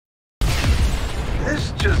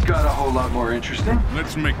This just got a whole lot more interesting.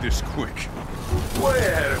 Let's make this quick. Way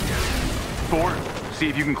ahead of you. Thor, see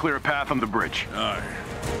if you can clear a path on the bridge. Aye.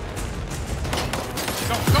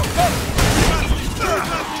 Go, go, go! There's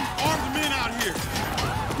nothing armed men out here.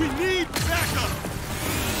 We need backup.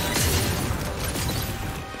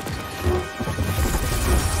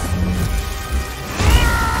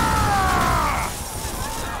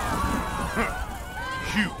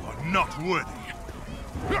 You are not worthy.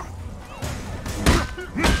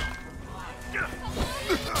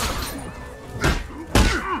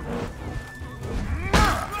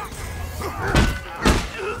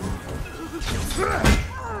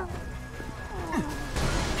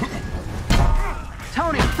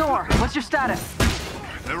 Tony, Thor, what's your status?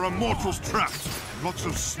 There are mortals trapped. Lots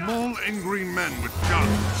of small, angry men with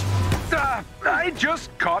guns. I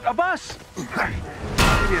just caught a bus. Maybe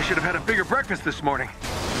I should have had a bigger breakfast this morning.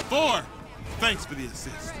 Thor, thanks for the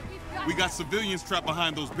assist. We got civilians trapped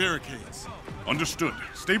behind those barricades. Understood.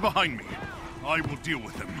 Stay behind me. I will deal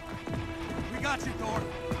with them. We got you, Thor.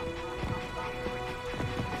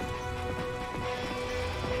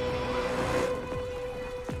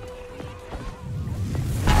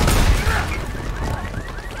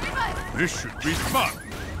 This should be fun.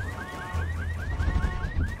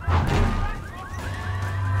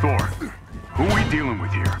 Thor, who are we dealing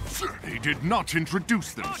with here? They did not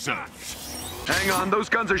introduce themselves. Hang on, those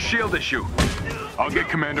guns are shield issue. I'll get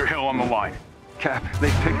Commander Hill on the line. Cap,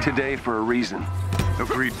 they picked today for a reason.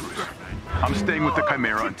 Agreed, Bruce. I'm staying with the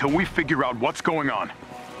Chimera until we figure out what's going on.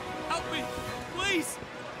 Help me, please.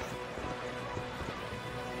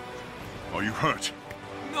 Are you hurt?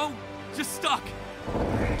 No, just stuck.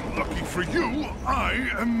 Lucky for you,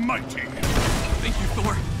 I am mighty. Thank you,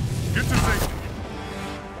 Thor. Get to safety.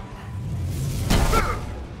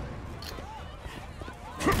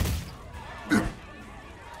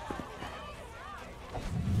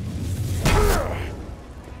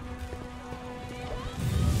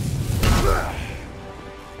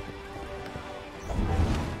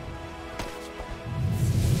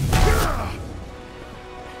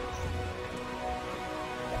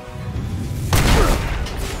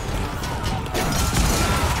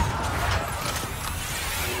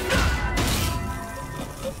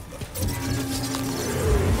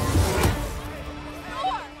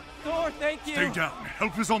 Thank you. Stay down.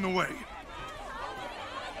 Help is on the way.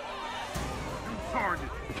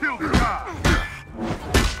 Sergeant, kill the guy!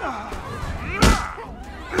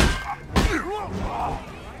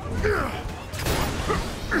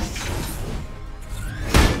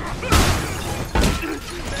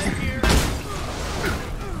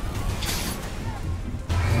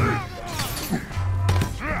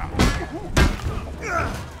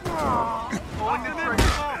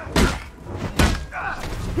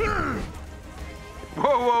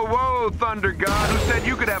 Whoa, whoa, whoa, Thunder God. Who said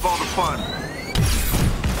you could have all the fun?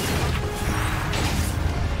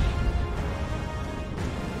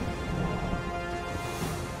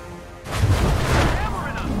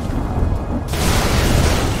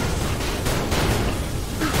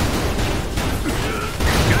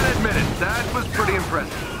 Gotta admit it, that was pretty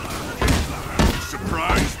impressive.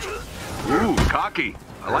 Surprised? Ooh, cocky.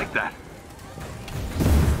 I like that.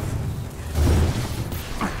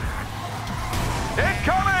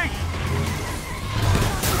 Incoming!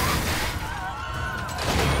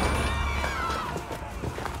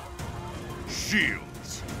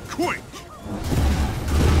 Shields. Quick!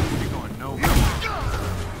 You're going no.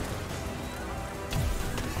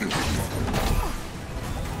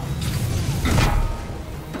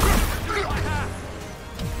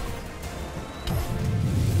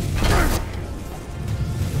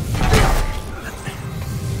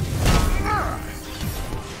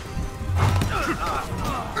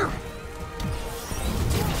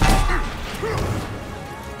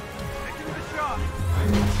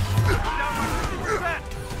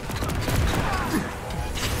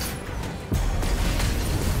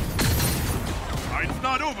 It's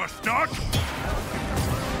not over, Stark!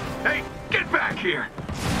 Hey, get back here!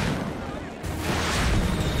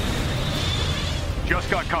 Just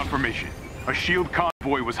got confirmation. A SHIELD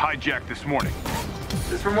convoy was hijacked this morning.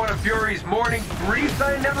 This is from one of Fury's morning briefs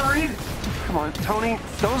I never read? Come on, Tony,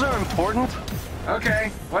 those are important.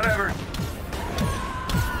 Okay, whatever.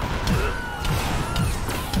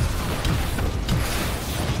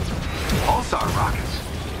 Pulsar rockets.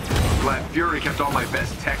 Glad Fury kept all my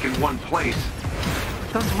best tech in one place.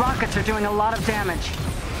 Those rockets are doing a lot of damage.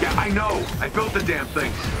 Yeah, I know. I built the damn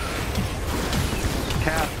things.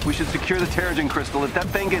 Cap, we should secure the Terrigen crystal if that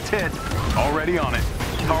thing gets hit. Already on it.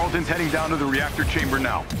 Tarleton's heading down to the reactor chamber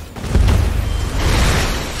now.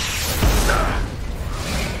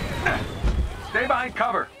 Stay Stay behind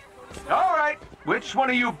cover. All right. Which one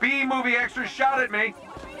of you B-movie extras shot at me?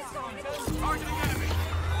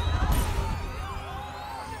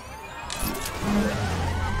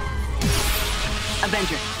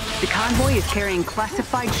 Avenger, the convoy is carrying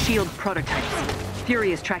classified SHIELD prototypes.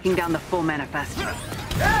 Fury is tracking down the full manifest.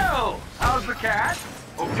 Hell! How's the cat?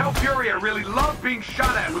 Oh, tell Fury I really love being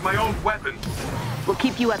shot at with my own weapons. We'll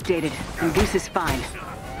keep you updated, and Goose is fine.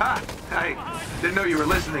 Ha! I didn't know you were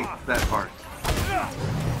listening to that part.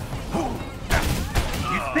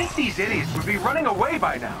 You'd think these idiots would be running away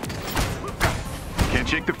by now. Can't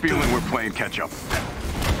shake the feeling we're playing catch-up.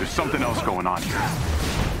 There's something else going on here.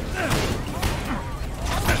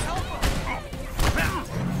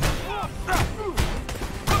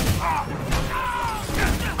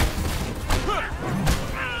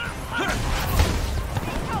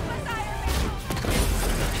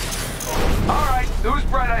 Alright, whose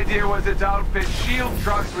bright idea was it to outfit SHIELD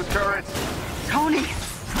trucks with turrets? Tony!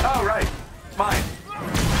 Oh, right. Mine.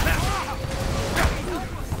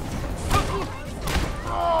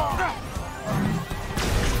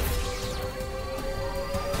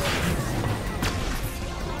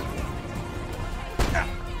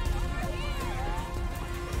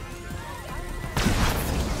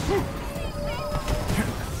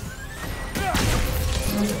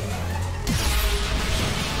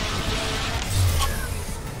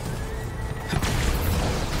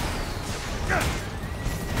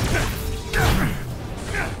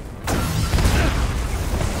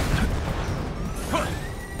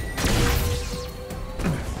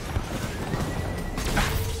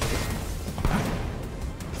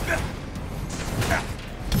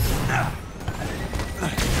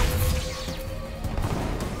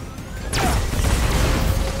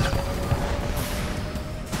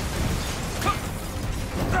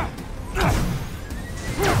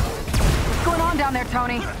 There,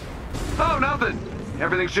 Tony. Oh, nothing.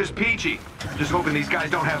 Everything's just peachy. Just hoping these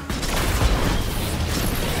guys don't have...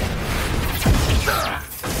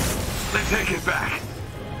 They take it back.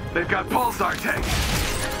 They've got pulsar tanks.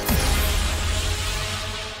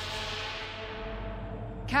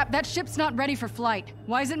 Cap, that ship's not ready for flight.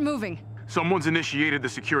 Why is it moving? Someone's initiated the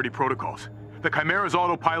security protocols. The Chimera's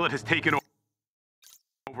autopilot has taken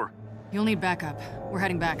over. You'll need backup. We're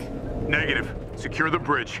heading back. Negative. Secure the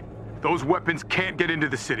bridge. Those weapons can't get into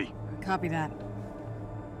the city. Copy that.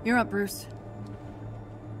 You're up, Bruce.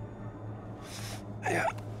 Yeah.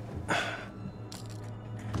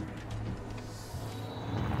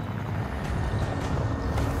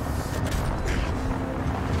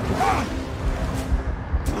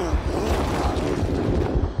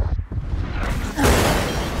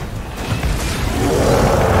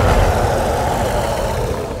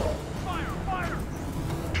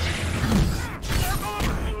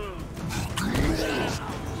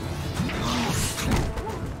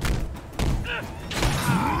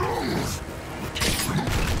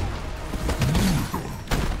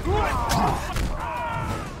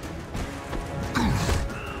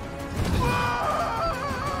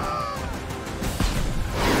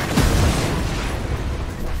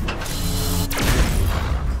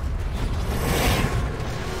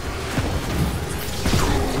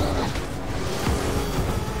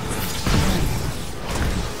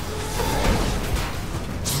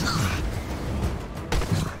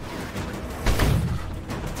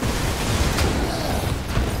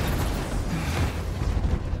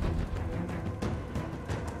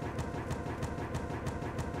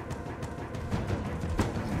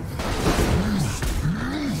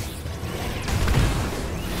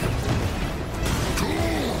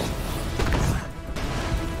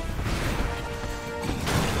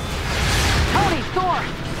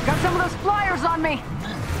 Got some of those flyers on me!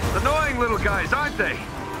 Annoying little guys, aren't they?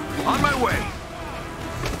 On my way.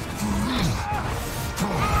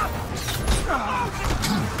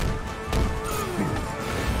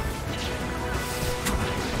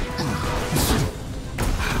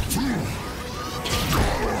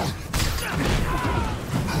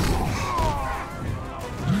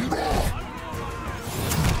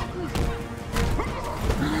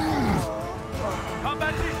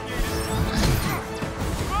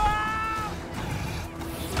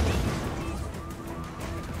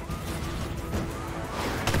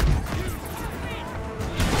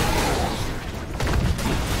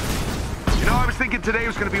 Thinking today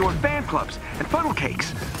was going to be on fan clubs and funnel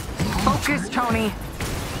cakes. Focus, Tony.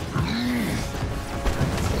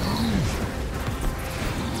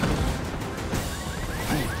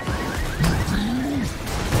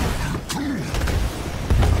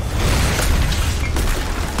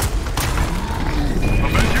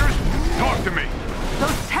 Avengers, talk to me.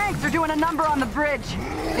 Those tanks are doing a number on the bridge.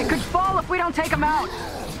 They could follow if we don't take him out.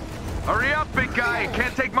 Hurry up, big guy. It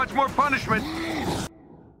can't take much more punishment.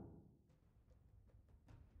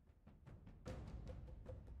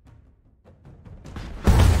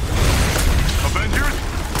 Avengers,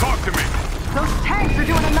 talk to me. Those tanks are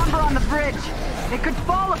doing a number on the bridge. They could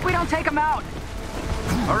fall if we don't take them out.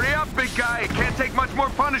 Hurry up, big guy. It can't take much more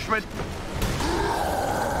punishment.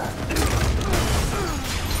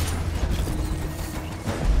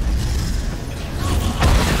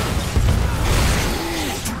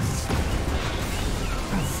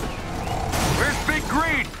 Where's Big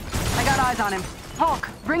Green? I got eyes on him. Hulk,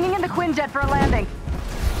 bringing in the Quinjet for a landing.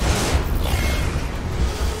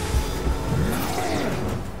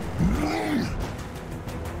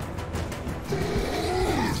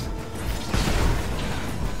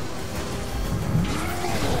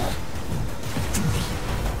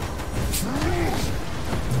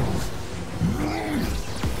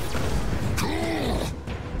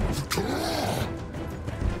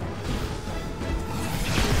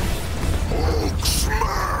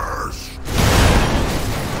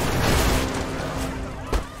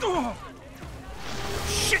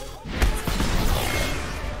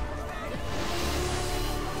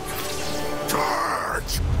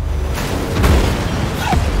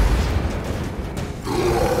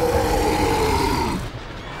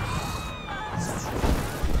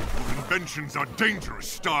 Inventions are dangerous,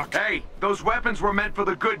 Stark. Hey, those weapons were meant for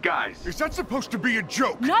the good guys. Is that supposed to be a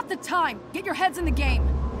joke? Not the time. Get your heads in the game.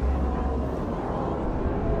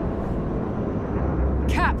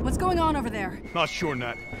 Cap, what's going on over there? Not sure,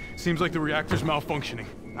 Nat. Seems like the reactor's malfunctioning.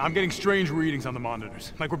 I'm getting strange readings on the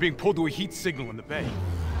monitors, like we're being pulled to a heat signal in the bay.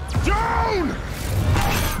 Down!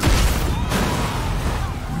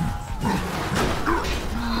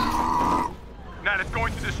 Nat, it's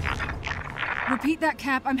going to destroy. Repeat that,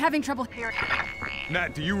 Cap. I'm having trouble hearing.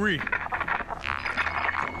 Nat, do you read?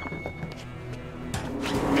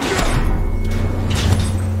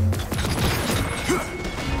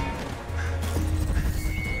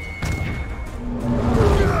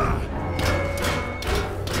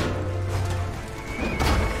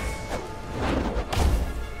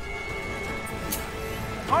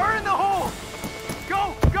 Fire in the hole!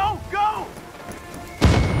 Go, go, go!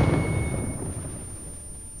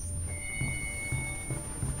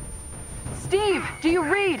 Steve, do you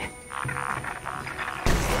read?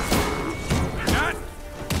 Nat!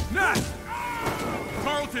 Nat!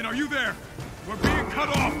 Carlton, are you there? We're being cut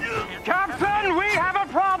off! Captain, we have a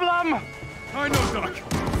problem! I know, Doc.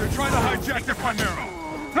 They're trying to hijack the Chimera.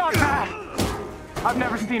 Not that! I've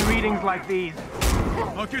never seen readings like these.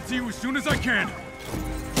 I'll get to you as soon as I can.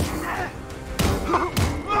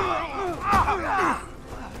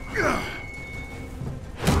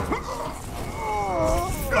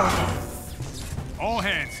 All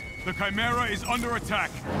hands, the Chimera is under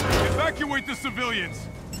attack. Evacuate the civilians.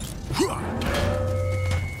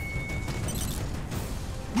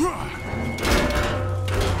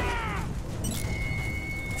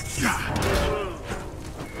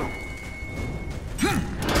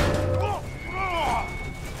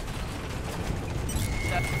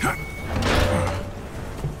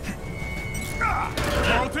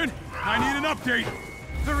 Carlton, I need an update.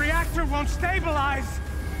 The reactor won't stabilize.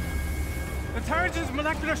 The turret's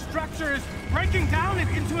molecular structure is breaking down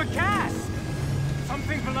into a gas.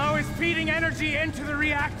 Something below is feeding energy into the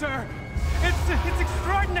reactor. It's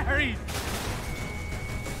extraordinary.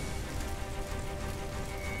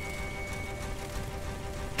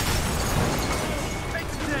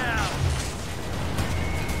 It's down.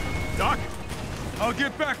 Doc, I'll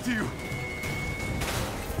get back to you.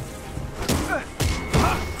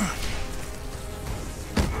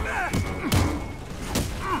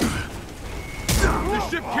 The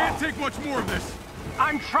ship can't take much more of this.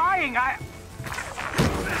 I'm trying,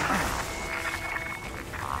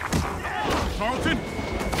 Carlton?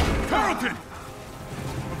 Carlton!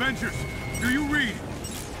 Avengers, do you read?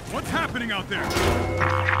 What's happening out there?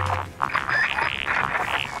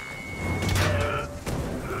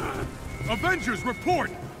 Avengers,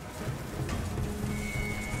 report!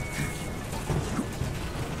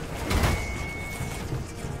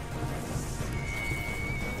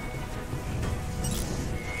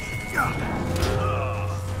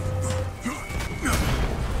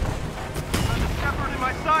 Shepard in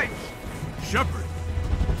my sights! Shepard?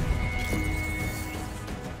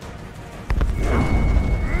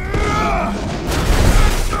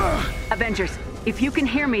 Avengers, if you can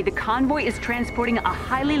hear me, the convoy is transporting a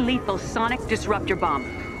highly lethal sonic disruptor bomb.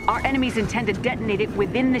 Our enemies intend to detonate it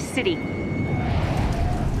within the city.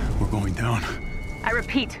 We're going down. I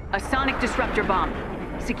repeat, a sonic disruptor bomb.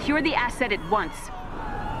 Secure the asset at once.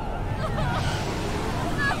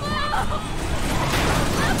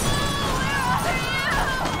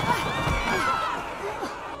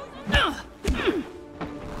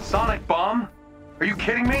 Sonic bomb? Are you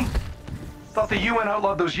kidding me? Thought the UN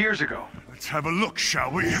outlawed those years ago. Let's have a look,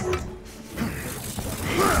 shall we?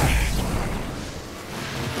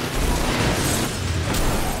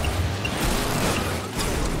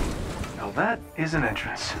 Now that is an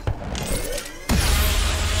entrance.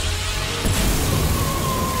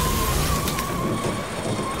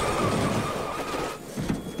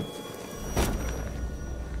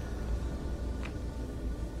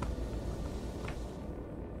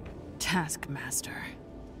 Taskmaster.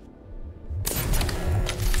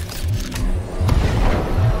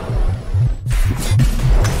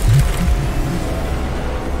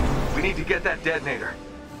 We need to get that detonator.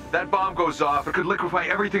 That bomb goes off, it could liquefy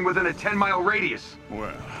everything within a 10-mile radius.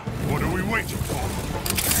 Well, what are we waiting for?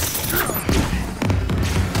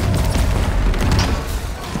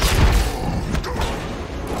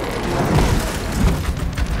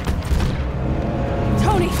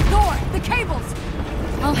 Tony! Thor! The cables!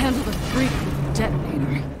 I'll handle the freak with the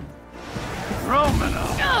detonator. Romano!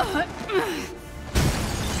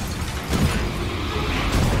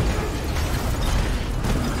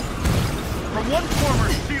 From one former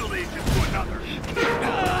SEAL agent to another.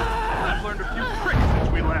 I've learned a few tricks since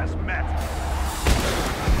we last met.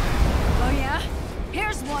 Oh yeah?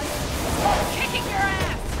 Here's one. Kicking your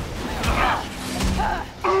ass!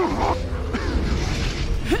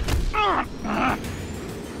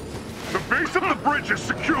 The base of the bridge is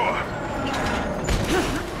secure!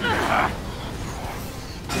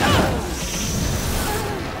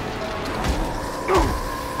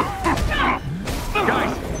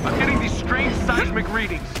 Guys, I'm getting these strange seismic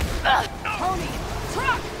readings. Tony!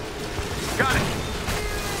 Truck! Got it.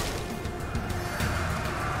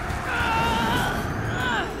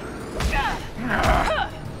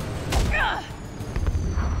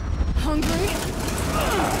 Hungry?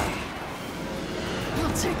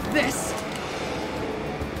 I'll take this.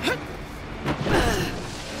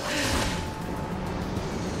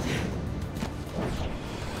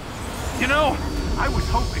 You know, I was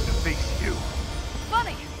hoping to face you.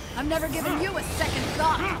 Funny, I've never given you a second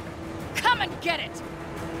thought. Come and get it!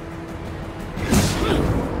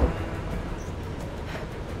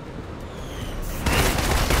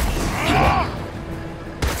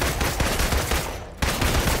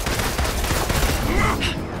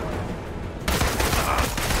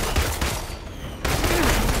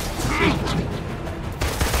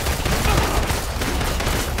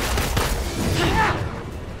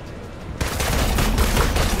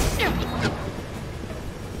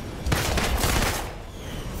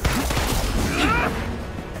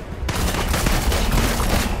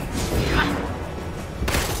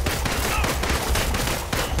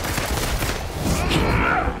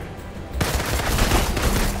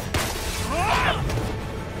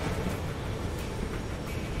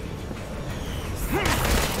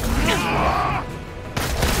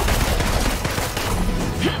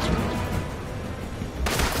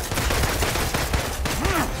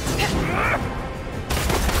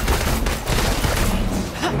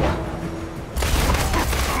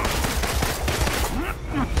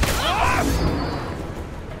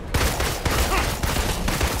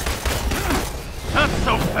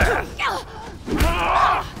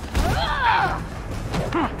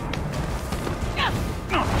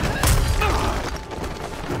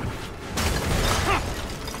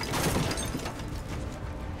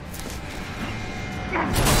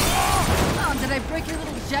 Did I break your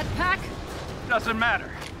little jetpack? Doesn't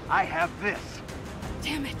matter. I have this.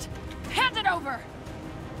 Damn it! Hand it over!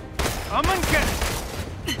 Come and get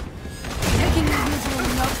it. Taking your usual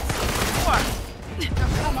notes. What? Now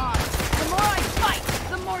come on. The more I fight,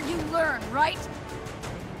 the more you learn, right?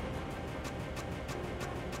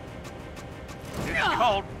 It's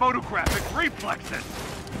called photographic reflexes.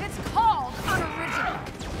 It's called unoriginal.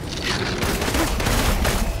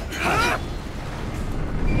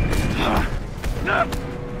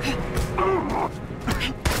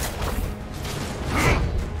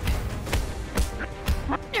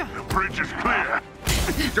 The bridge is clear.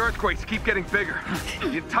 These earthquakes keep getting bigger.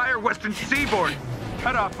 The entire western seaboard.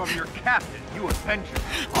 Cut off from your captain, you Avengers.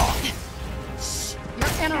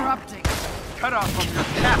 You're interrupting. Cut off from your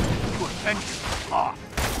captain, you Avengers.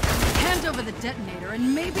 Hand over the detonator,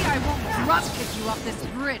 and maybe I won't drop kick you off this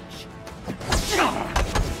bridge.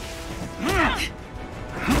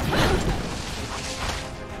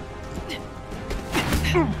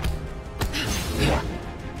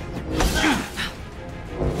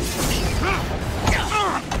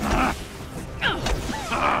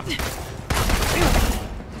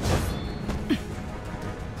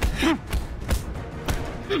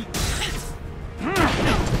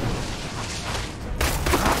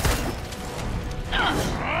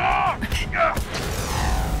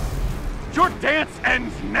 Your dance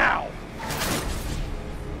ends now!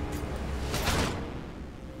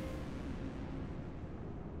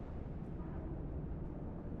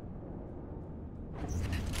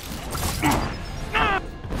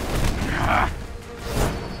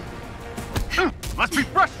 Must be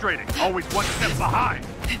frustrating, always one step behind.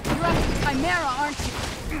 You're after the Chimera, aren't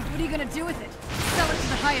you? What are you gonna do with it? Sell it to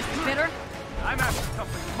the highest bidder? I'm after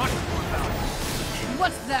something much more valuable.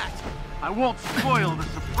 What's that? I won't spoil the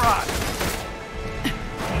surprise.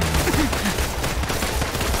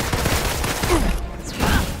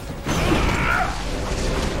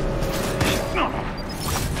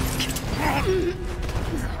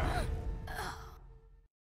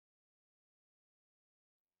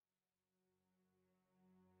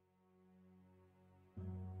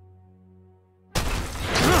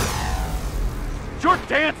 Your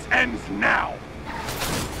dance ends now!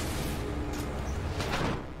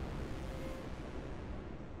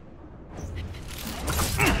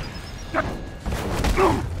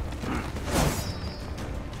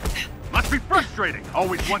 Must be frustrating,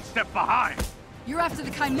 always one step behind. You're after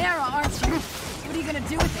the Chimera, aren't you? What are you gonna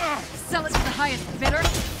do with it? Sell it to the highest bidder?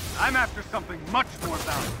 I'm after something much more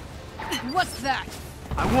valuable. What's that?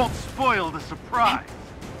 I won't spoil the surprise.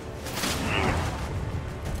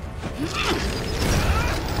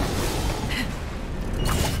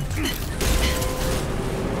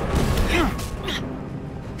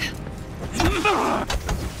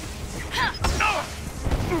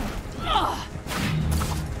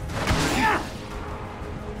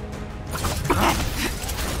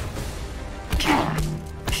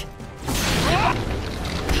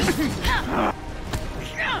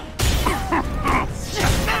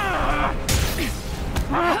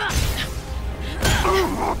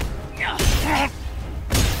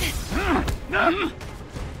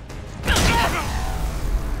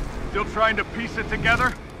 Still trying to piece it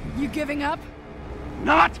together? You giving up?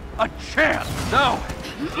 Not a chance! So,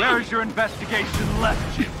 where has your investigation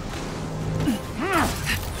left you?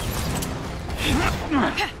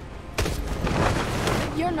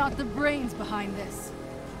 You're not the brains behind this.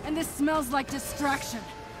 And this smells like distraction.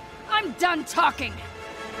 I'm done talking!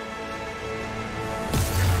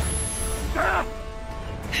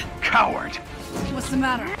 Coward! What's the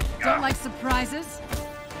matter? Don't like surprises?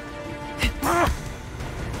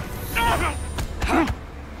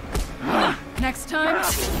 Next time,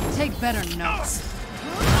 take better notes.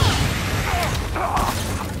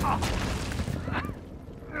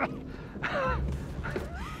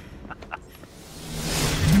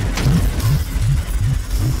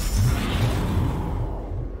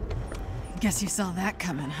 Guess you saw that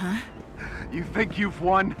coming, huh? You think you've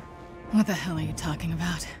won? What the hell are you talking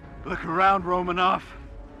about? Look around, Romanov.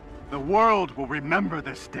 The world will remember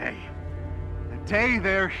this day. The day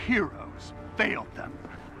their heroes failed them.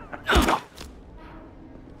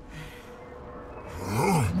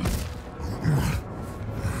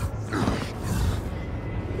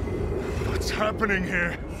 What's happening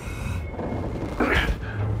here?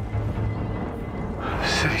 The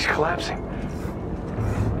city's collapsing.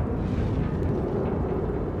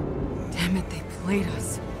 Damn it, they played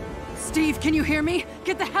us. Steve, can you hear me?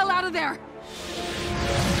 Get the hell out of there!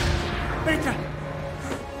 Beta!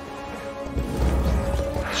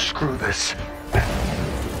 Screw this.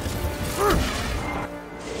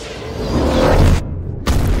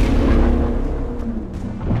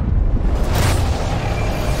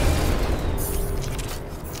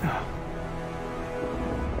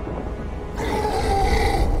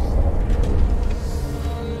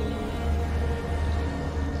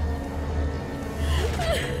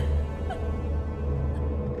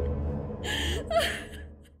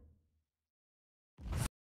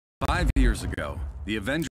 Years ago, the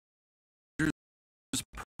Avengers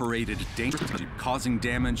paraded dangerously, causing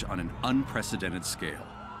damage on an unprecedented scale.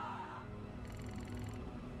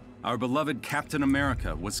 Our beloved Captain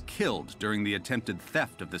America was killed during the attempted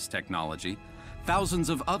theft of this technology. Thousands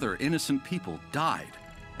of other innocent people died,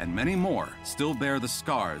 and many more still bear the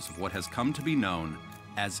scars of what has come to be known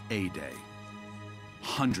as A-Day.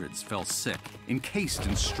 Hundreds fell sick, encased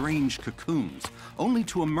in strange cocoons, only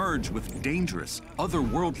to emerge with dangerous,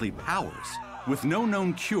 otherworldly powers. With no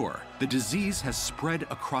known cure, the disease has spread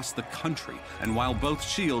across the country, and while both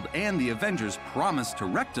S.H.I.E.L.D. and the Avengers promised to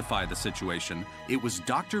rectify the situation, it was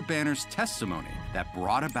Dr. Banner's testimony that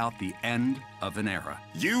brought about the end of an era.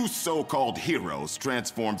 You so-called heroes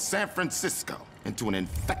transformed San Francisco into an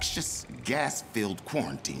infectious, gas-filled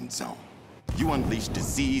quarantine zone. You unleash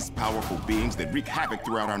diseased, powerful beings that wreak havoc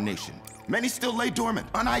throughout our nation. Many still lay dormant,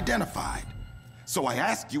 unidentified. So I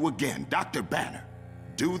ask you again, Dr. Banner,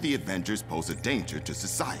 do the Avengers pose a danger to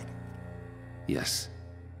society? Yes.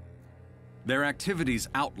 Their activities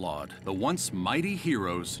outlawed, the once mighty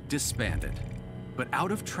heroes disbanded. But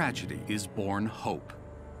out of tragedy is born hope.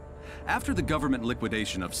 After the government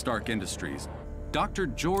liquidation of Stark Industries, Dr.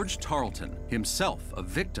 George Tarleton, himself a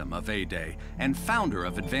victim of A-Day and founder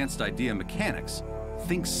of Advanced Idea Mechanics,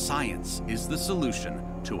 thinks science is the solution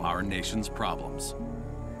to our nation's problems.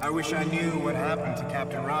 I wish I knew what happened to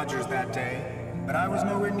Captain Rogers that day, but I was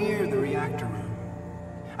nowhere near the reactor room.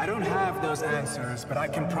 I don't have those answers, but I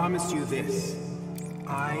can promise you this.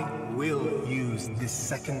 I will use this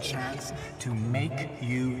second chance to make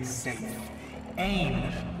you safe.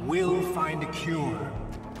 AIM will find a cure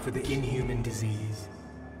for the inhuman disease.